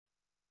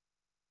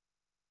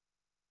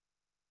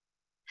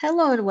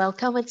Hello and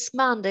welcome. It's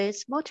Monday.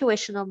 It's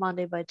Motivational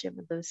Monday by Jim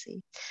and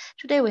Lucy.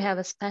 Today we have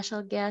a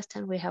special guest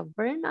and we have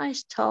very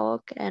nice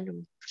talk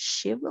and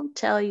she will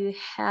tell you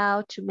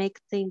how to make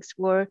things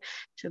work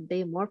to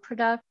be more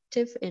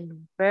productive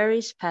in very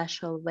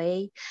special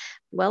way.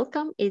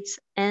 Welcome. It's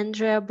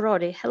Andrea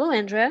Brody. Hello,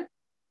 Andrea.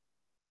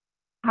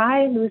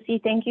 Hi, Lucy.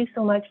 Thank you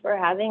so much for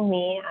having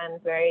me. I'm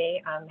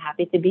very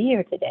happy to be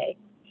here today.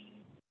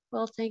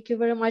 Well, thank you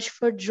very much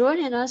for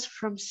joining us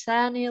from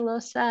sunny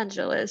Los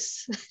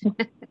Angeles.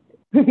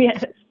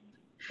 Yes.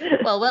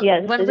 Well,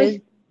 Yes, when it we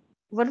is.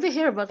 when we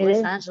hear about It Los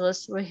is.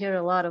 Angeles, we hear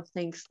a lot of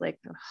things like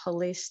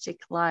holistic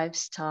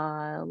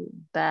lifestyle,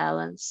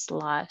 balanced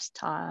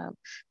lifestyle.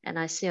 And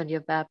I see on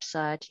your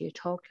website you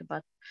talk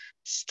about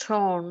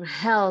strong,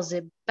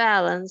 healthy,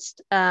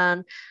 balanced.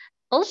 And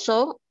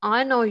also,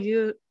 I know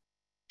you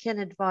can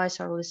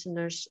advise our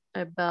listeners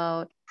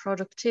about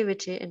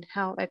productivity and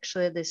how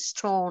actually this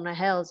strong,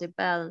 healthy,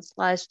 balanced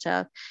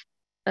lifestyle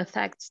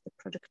affects the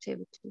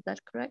productivity. Is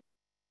that correct?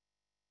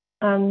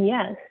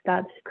 Yes,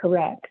 that's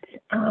correct.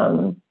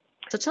 So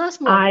tell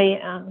us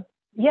more.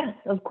 Yes,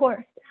 of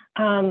course.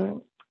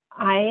 Um,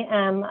 I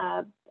am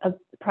a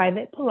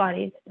private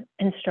Pilates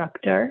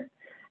instructor,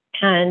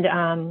 and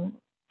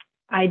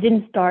I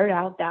didn't start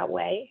out that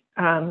way.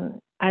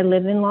 I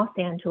live in Los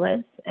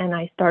Angeles, and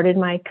I started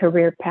my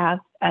career path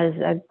as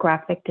a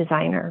graphic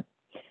designer.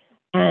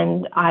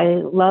 And I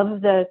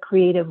love the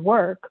creative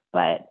work,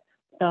 but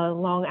the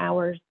long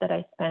hours that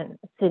I spent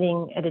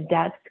sitting at a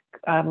desk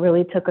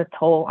really took a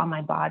toll on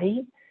my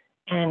body.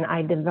 And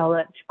I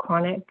developed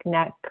chronic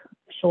neck,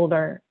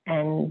 shoulder,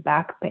 and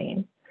back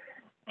pain.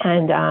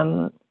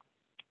 And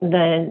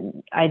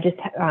then I just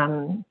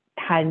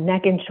had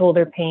neck and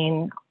shoulder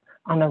pain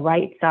on the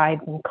right side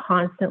from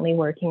constantly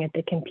working at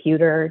the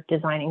computer,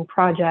 designing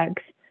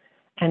projects.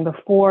 And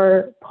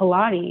before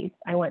Pilates,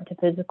 I went to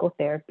physical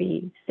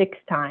therapy 6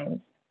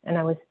 times and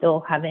I was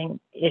still having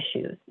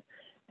issues.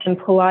 And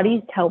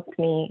Pilates helped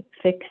me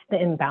fix the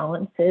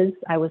imbalances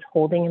I was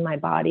holding in my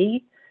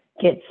body,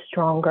 get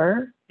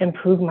stronger,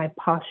 improve my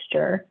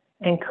posture,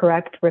 and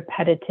correct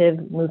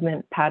repetitive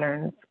movement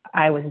patterns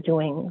I was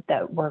doing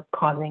that were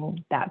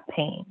causing that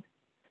pain.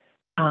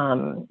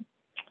 Um,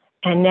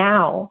 and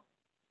now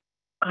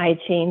I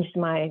changed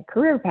my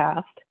career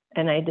path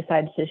and I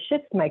decided to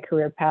shift my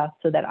career path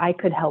so that I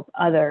could help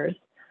others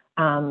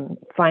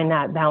find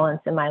that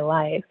balance in my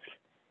life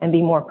and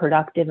be more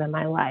productive in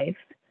my life,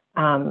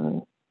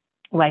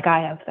 like I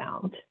have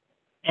found.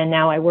 And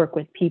now I work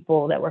with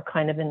people that were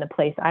kind of in the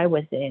place I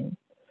was in,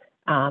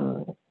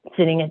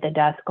 sitting at the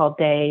desk all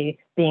day,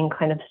 being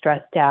kind of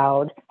stressed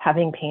out,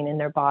 having pain in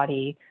their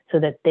body so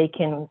that they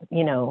can,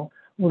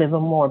 live a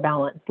more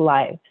balanced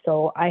life.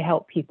 So I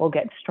help people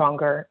get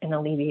stronger and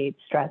alleviate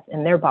stress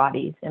in their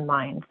bodies and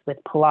minds with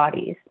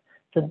Pilates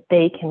so that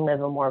they can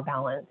live a more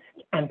balanced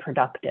and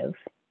productive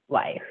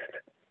life.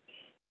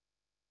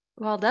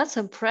 Well, that's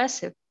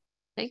impressive.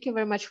 Thank you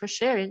very much for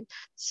sharing.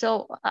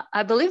 So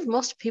I believe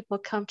most people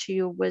come to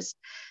you with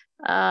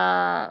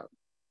uh,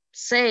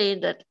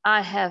 saying that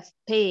I have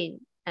pain,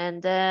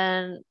 and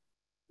then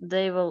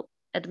they will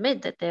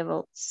admit that they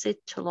will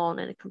sit too long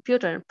in a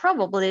computer and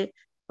probably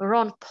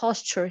wrong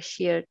posture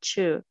here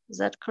too. Is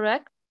that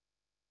correct?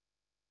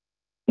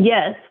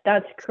 Yes,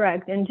 that's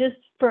correct. And just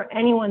for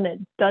anyone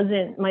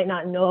that might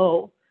not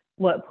know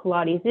what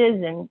Pilates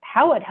is and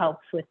how it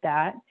helps with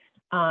that,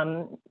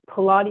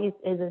 Pilates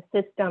is a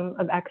system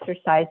of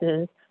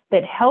exercises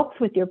that helps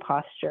with your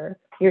posture,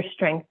 your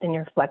strength, and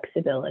your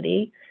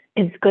flexibility.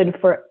 It's good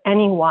for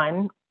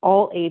anyone,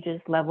 all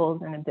ages,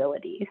 levels, and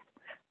abilities.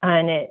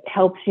 And it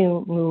helps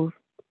you move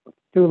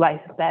through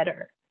life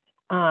better.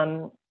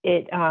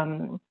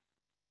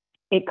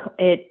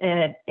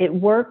 It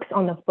works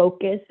on the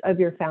focus of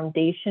your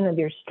foundation of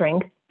your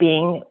strength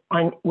being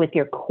on with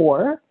your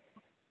core,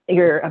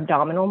 your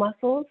abdominal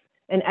muscles,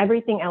 and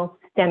everything else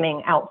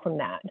stemming out from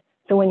that.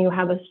 So when you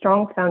have a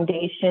strong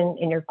foundation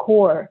in your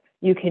core,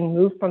 you can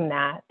move from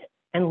that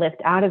and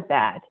lift out of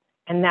that.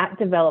 And that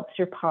develops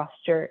your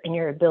posture and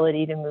your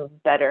ability to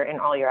move better in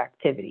all your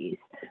activities.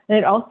 And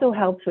it also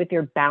helps with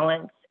your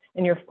balance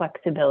and your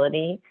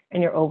flexibility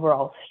and your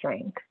overall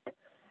strength.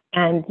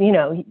 And,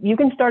 you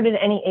can start at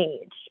any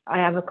age. I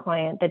have a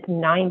client that's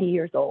 90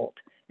 years old,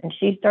 and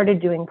she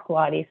started doing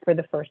Pilates for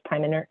the first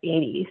time in her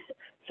 80s.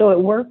 So it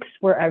works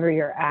wherever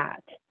you're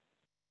at.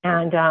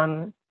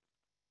 And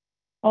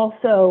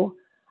also,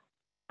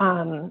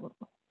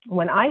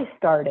 when I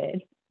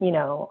started,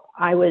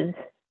 I was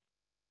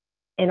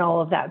in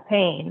all of that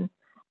pain.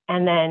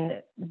 And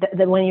then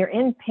when you're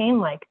in pain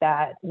like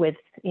that with,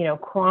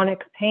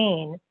 chronic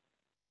pain,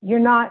 you're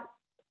not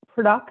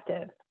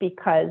productive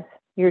because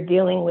you're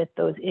dealing with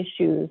those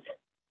issues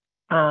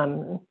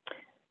that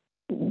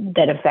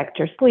affect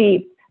your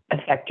sleep,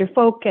 affect your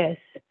focus,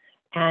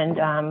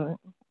 and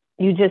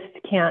you just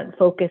can't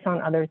focus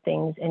on other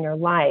things in your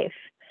life.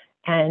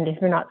 And if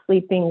you're not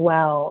sleeping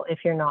well, if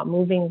you're not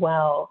moving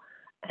well,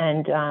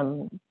 and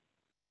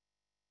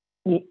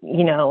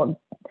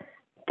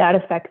that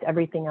affects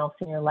everything else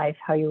in your life,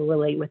 how you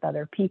relate with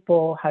other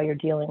people, how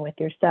you're dealing with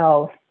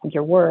yourself,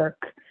 your work,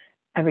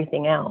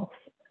 everything else.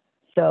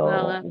 So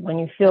when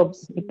you feel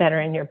absolutely. better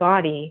in your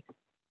body,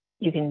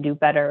 you can do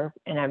better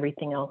in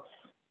everything else.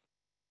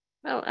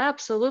 Well,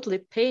 absolutely.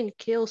 Pain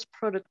kills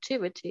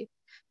productivity.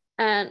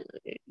 And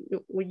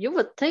you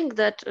would think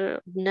that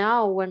now,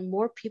 when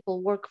more people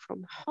work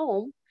from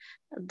home,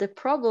 the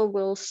problem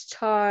will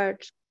start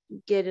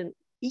getting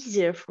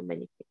easier for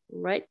many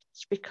people, right?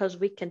 It's because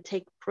we can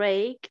take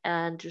break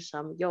and do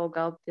some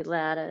yoga,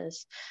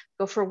 Pilates,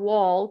 go for a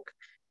walk,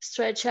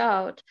 stretch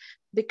out.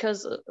 Because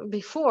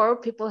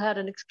before people had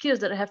an excuse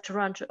that I have to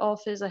run to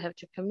office, I have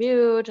to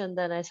commute, and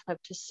then I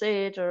have to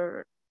sit,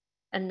 or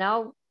and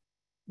now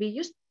we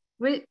used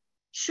we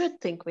should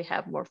think we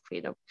have more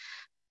freedom.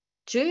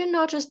 Do you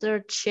notice there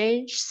are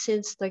change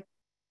since the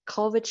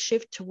COVID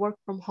shift to work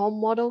from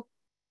home model?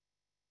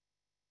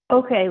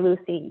 Okay,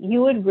 Lucy,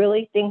 you would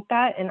really think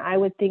that, and I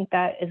would think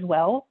that as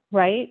well,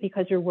 right?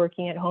 Because you're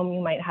working at home,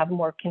 you might have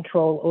more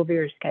control over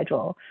your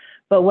schedule.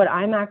 But what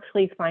I'm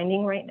actually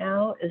finding right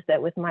now is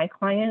that with my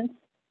clients,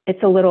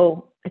 it's a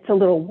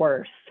little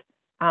worse,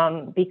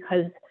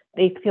 because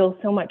they feel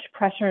so much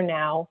pressure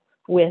now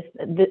with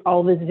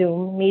all the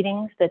Zoom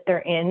meetings that they're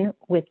in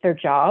with their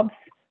jobs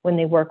when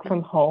they work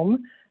from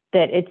home,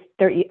 that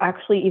they're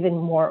actually even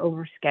more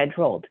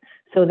overscheduled.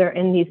 So they're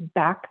in these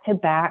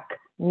back-to-back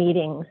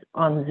meetings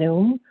on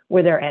Zoom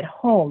where they're at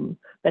home,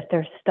 but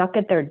they're stuck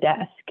at their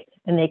desk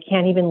and they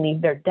can't even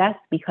leave their desk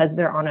because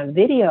they're on a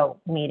video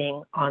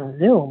meeting on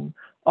Zoom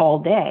all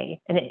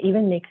day. And it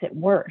even makes it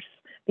worse,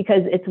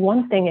 because it's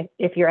one thing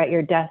if you're at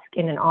your desk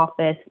in an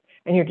office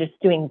and you're just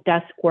doing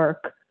desk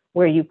work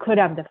where you could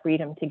have the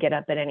freedom to get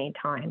up at any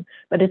time.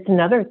 But it's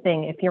another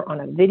thing if you're on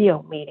a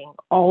video meeting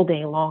all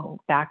day long,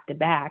 back to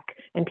back,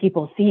 and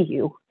people see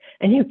you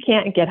and you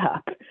can't get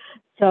up.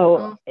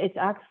 So it's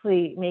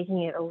actually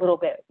making it a little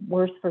bit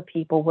worse for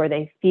people, where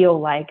they feel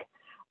like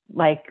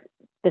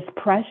this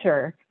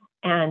pressure,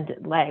 and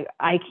like,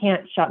 I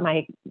can't shut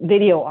my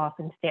video off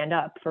and stand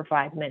up for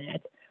 5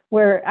 minutes,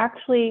 where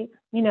actually,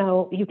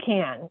 you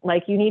can.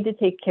 Like, you need to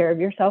take care of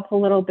yourself a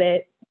little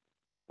bit.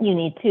 You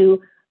need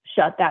to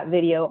shut that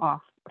video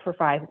off for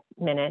 5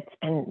 minutes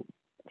and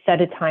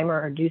set a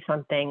timer or do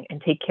something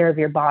and take care of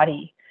your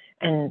body,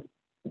 and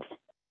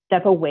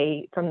step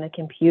away from the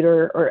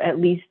computer, or at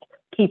least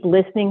keep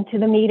listening to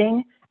the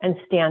meeting and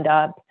stand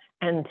up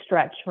and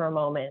stretch for a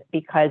moment,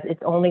 because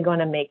it's only going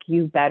to make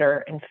you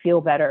better and feel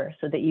better,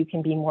 so that you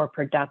can be more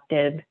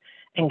productive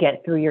and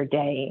get through your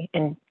day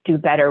and do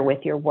better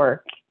with your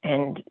work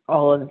and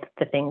all of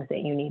the things that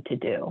you need to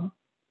do.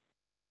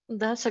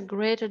 That's a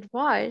great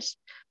advice.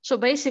 So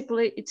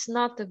basically, it's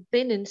not a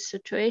winning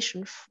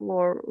situation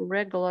for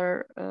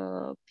regular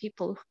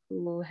people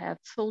who have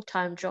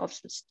full-time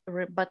jobs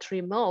but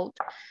remote.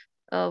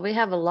 We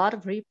have a lot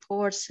of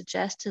reports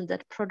suggesting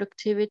that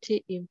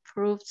productivity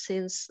improved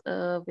since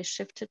we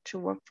shifted to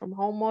work from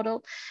home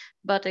model.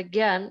 But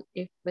again,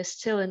 if we're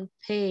still in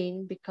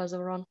pain because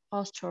of wrong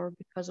posture or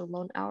because of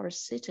long hours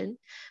sitting,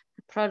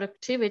 the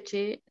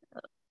productivity,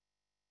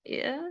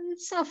 yeah,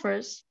 it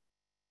suffers.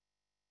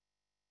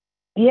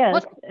 Yes.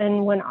 What?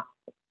 And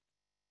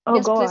oh,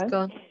 Yes, go please on. go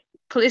on.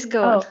 Please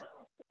go on.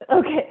 Oh,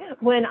 okay.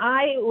 When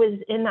I was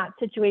in that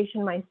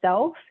situation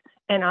myself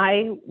and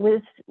I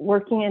was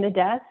working at a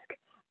desk,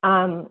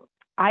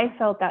 I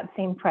felt that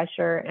same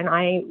pressure, and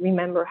I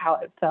remember how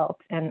it felt.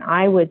 And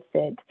I would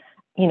sit,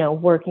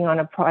 working on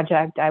a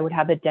project, I would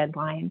have a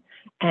deadline,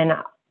 and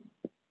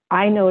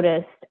I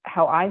noticed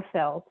how I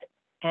felt,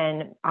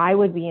 and I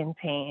would be in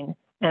pain,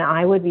 and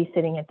I would be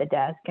sitting at the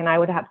desk, and I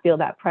would have feel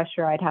that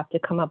pressure. I'd have to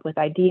come up with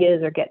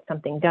ideas or get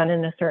something done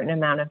in a certain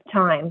amount of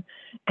time.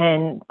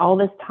 And all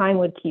this time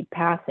would keep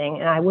passing,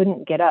 and I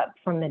wouldn't get up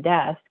from the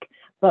desk.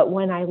 But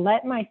when I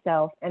let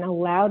myself and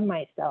allowed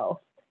myself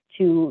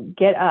to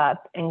get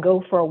up and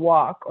go for a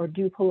walk or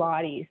do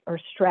Pilates or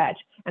stretch,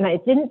 and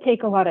it didn't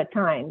take a lot of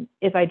time.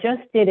 If I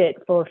just did it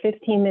for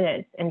 15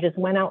 minutes and just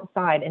went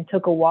outside and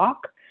took a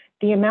walk,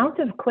 the amount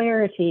of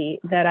clarity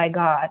that I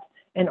got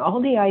and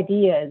all the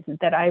ideas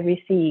that I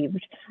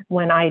received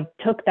when I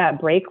took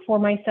that break for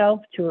myself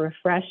to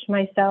refresh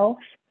myself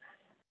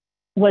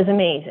was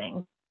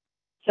amazing.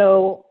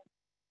 So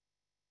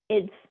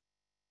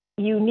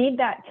you need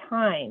that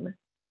time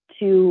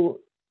to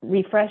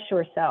refresh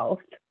yourself,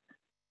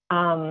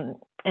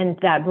 and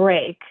that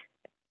break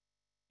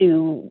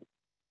to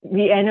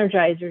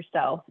re-energize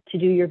yourself to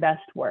do your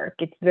best work.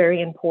 It's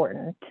very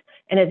important,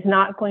 and it's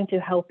not going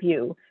to help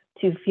you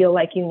to feel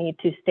like you need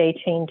to stay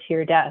chained to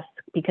your desk,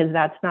 because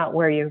that's not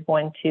where you're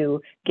going to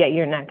get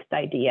your next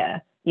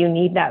idea. You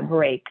need that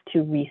break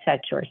to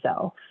reset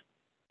yourself.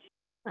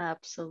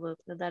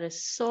 Absolutely. That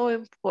is so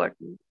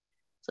important.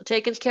 So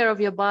taking care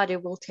of your body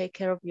will take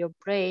care of your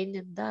brain,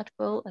 and that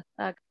will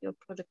affect your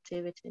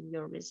productivity and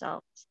your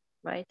results,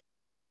 right?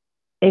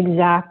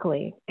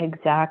 Exactly.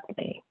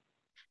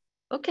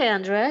 Okay,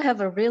 Andrea, I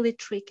have a really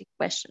tricky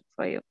question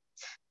for you.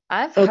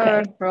 I've Okay.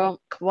 heard from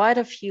quite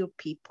a few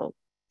people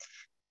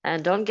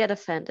And don't get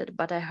offended,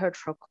 but I heard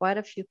from quite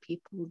a few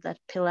people that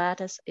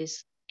Pilates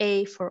is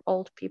A for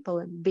old people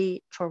and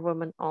B for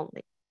women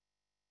only.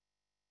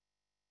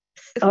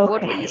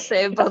 What would you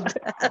say about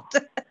that?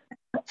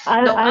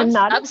 No, I'm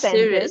not I'm offended.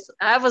 serious.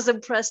 I was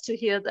impressed to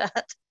hear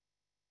that.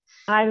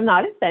 I'm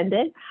not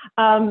offended.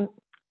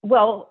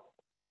 Well,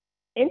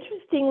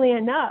 interestingly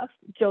enough,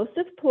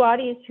 Joseph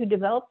Pilates, who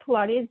developed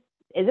Pilates,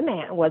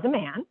 was a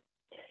man,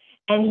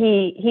 and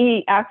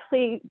he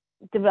actually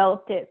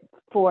developed it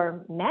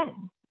for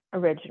men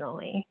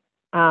originally,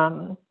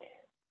 and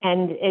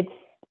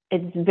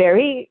it's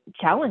very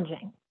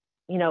challenging.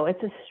 You know,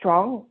 it's a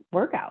strong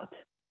workout,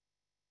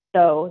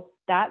 so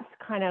that's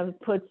kind of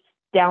puts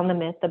down the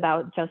myth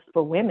about just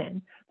for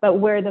women. But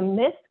where the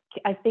myth,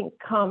 I think,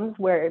 comes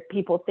where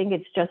people think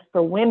it's just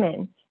for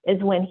women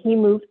is when he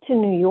moved to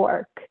New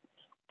York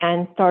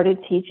and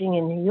started teaching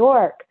in New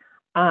York.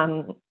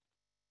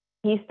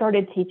 He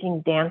started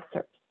teaching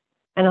dancers,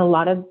 and a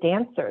lot of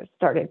dancers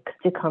started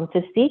to come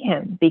to see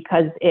him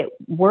because it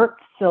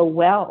worked so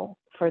well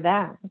for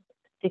them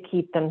to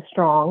keep them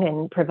strong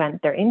and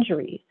prevent their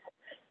injuries.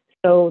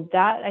 So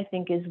that, I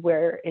think, is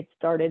where it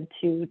started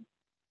to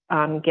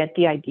get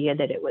the idea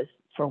that it was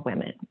for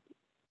women.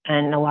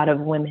 And a lot of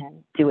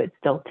women do it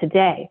still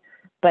today.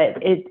 But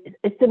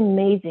it's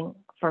amazing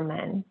for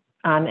men.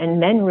 And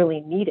men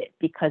really need it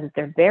because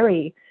they're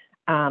very,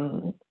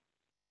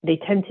 they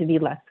tend to be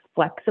less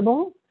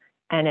flexible.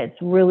 And it's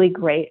really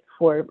great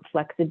for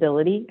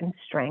flexibility and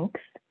strength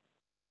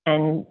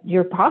and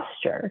your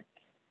posture.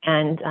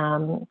 And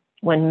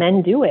when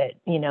men do it,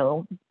 you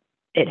know,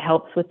 it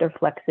helps with their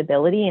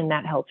flexibility, and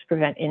that helps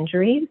prevent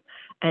injuries.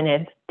 And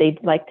if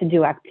they'd like to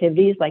do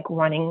activities like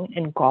running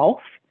and golf,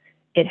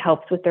 it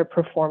helps with their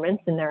performance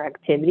in their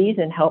activities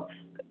and helps,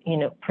 you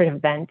know,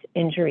 prevent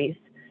injuries,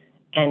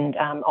 and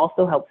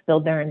also helps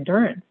build their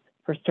endurance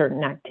for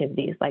certain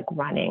activities like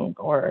running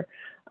or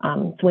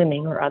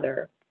swimming or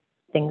other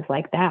things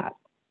like that.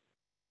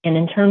 And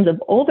in terms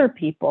of older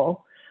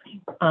people,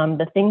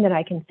 the thing that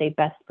I can say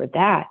best for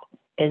that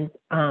is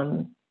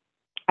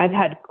I've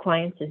had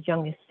clients as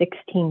young as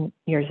 16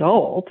 years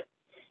old,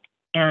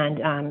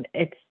 and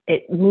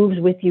it moves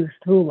with you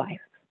through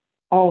life,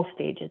 all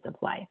stages of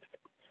life.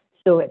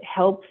 So it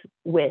helps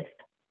with,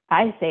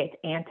 I say it's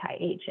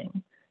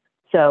anti-aging.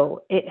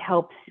 So it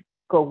helps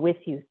go with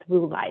you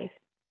through life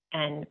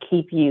and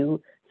keep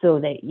you so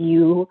that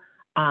you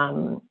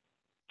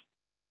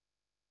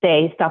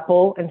stay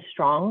supple and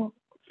strong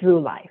through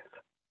life.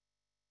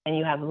 And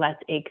you have less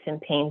aches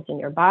and pains in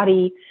your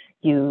body.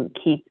 You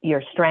keep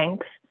your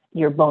strength,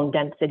 your bone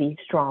density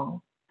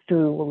strong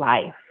through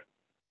life.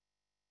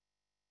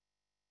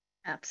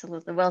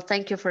 Absolutely. Well,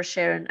 thank you for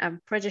sharing.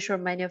 I'm pretty sure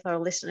many of our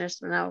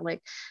listeners are now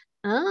like,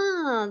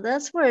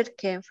 that's where it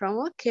came from.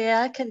 Okay,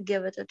 I can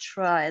give it a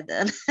try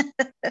then.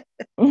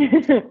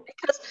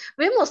 Because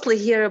we mostly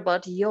hear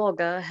about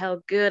yoga,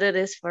 how good it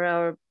is for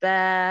our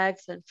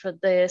backs and for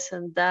this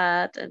and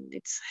that, and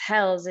it's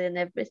healthy and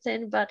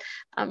everything. But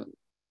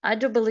I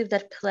do believe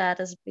that Pilates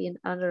has been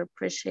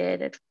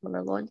underappreciated for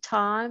a long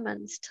time,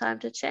 and it's time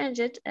to change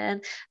it.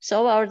 And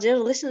so, our dear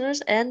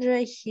listeners,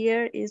 Andrea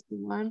here is the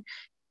one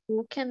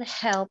who can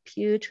help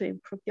you to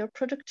improve your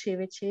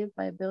productivity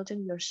by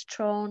building your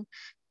strong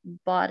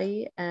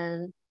body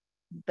and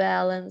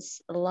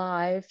balance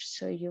life,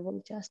 so you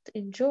will just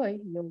enjoy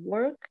your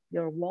work,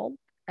 your walk,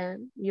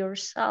 and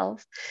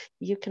yourself.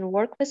 You can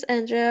work with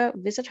Andrea.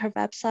 Visit her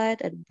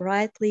website at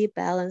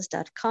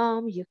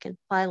brightlybalance.com. You can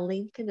find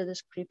link in the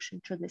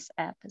description to this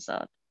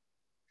episode.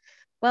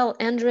 Well,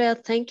 Andrea,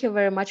 thank you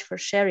very much for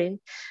sharing.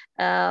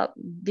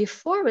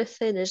 Before we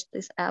finish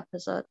this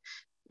episode,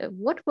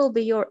 what will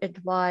be your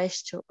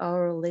advice to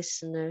our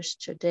listeners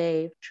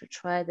today to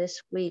try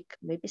this week?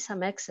 Maybe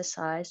some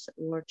exercise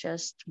or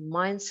just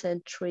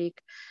mindset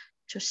trick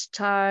to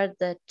start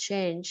that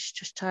change,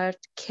 to start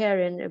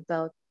caring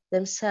about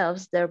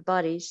themselves, their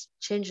bodies,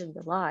 changing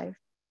their life.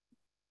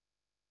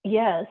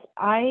 Yes,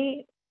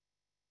 my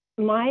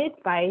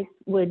advice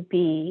would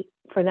be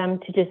for them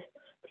to just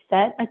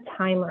set a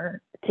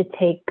timer to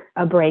take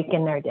a break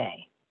in their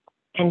day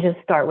and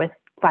just start with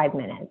 5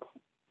 minutes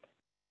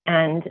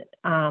and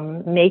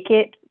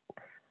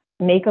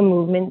make a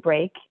movement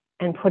break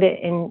and put it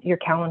in your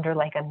calendar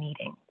like a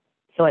meeting.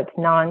 So it's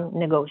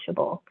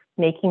non-negotiable,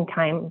 making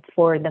time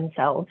for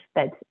themselves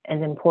that's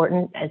as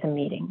important as a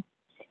meeting.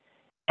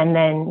 And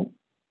then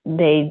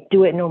they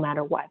do it no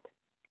matter what.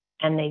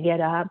 And they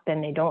get up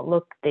and they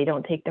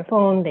don't take their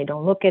phone, they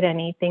don't look at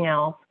anything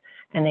else,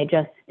 and they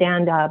just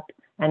stand up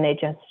and they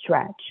just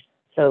stretch.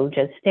 So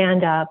just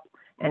stand up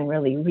and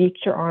really reach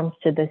your arms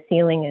to the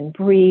ceiling and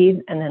breathe,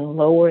 and then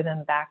lower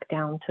them back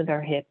down to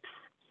their hips.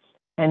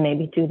 And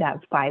maybe do that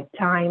 5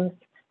 times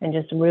and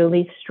just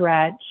really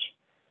stretch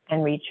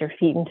and reach your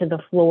feet into the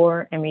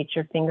floor and reach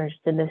your fingers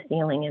to the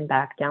ceiling and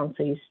back down,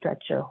 so you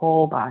stretch your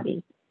whole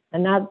body.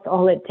 And that's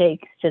all it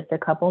takes, just a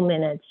couple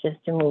minutes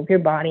just to move your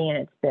body. And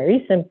it's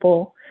very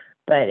simple,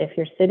 but if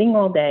you're sitting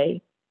all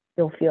day,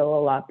 you'll feel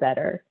a lot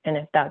better. And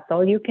if that's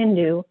all you can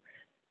do,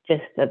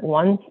 just that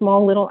one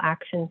small little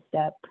action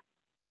step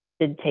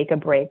should take a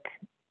break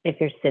if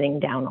you're sitting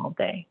down all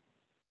day.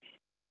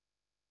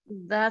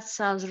 That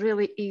sounds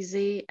really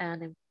easy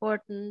and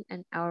important,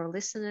 and our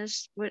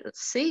listeners will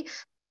see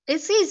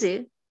it's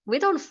easy. We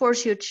don't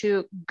force you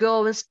to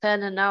go and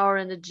spend an hour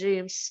in the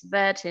gym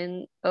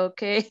sweating.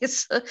 Okay,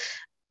 it's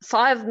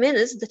 5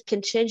 minutes that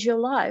can change your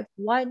life.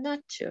 Why not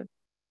to?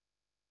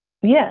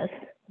 Yes,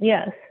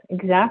 yes,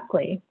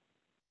 exactly.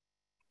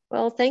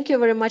 Well, thank you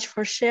very much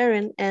for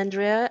sharing,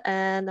 Andrea,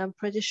 and I'm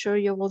pretty sure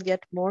you will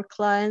get more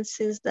clients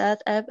since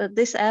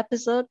this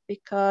episode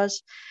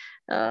because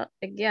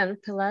again,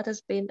 Pilates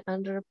has been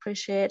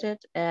underappreciated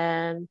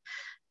and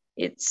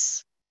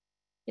it's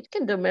it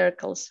can do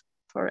miracles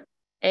for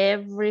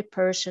every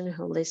person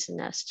who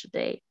listens us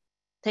today.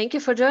 Thank you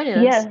for joining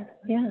us. Yes,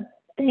 yes.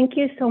 Thank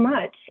you so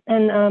much.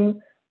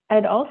 And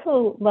I'd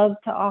also love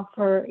to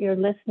offer your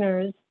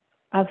listeners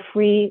a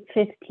free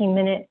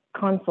 15-minute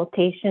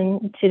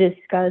consultation to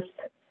discuss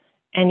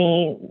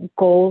any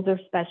goals or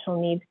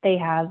special needs they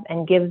have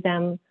and give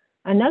them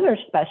another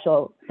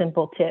special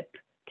simple tip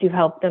to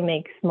help them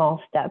make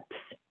small steps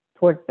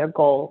towards their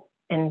goal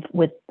and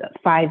with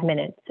 5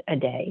 minutes a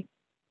day.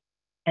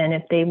 And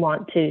if they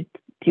want to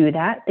do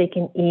that, they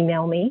can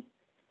email me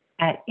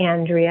at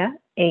Andrea,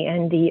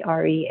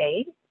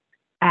 Andrea,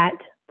 at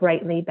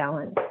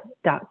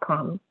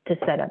brightlybalance.com to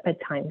set up a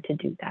time to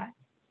do that.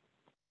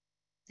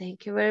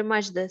 Thank you very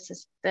much. This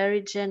is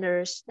very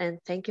generous, and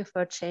thank you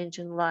for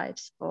changing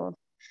lives for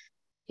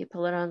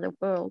people around the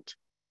world.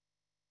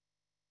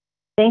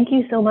 Thank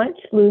you so much,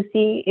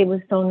 Lucy. It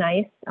was so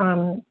nice.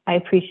 I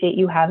appreciate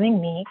you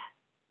having me.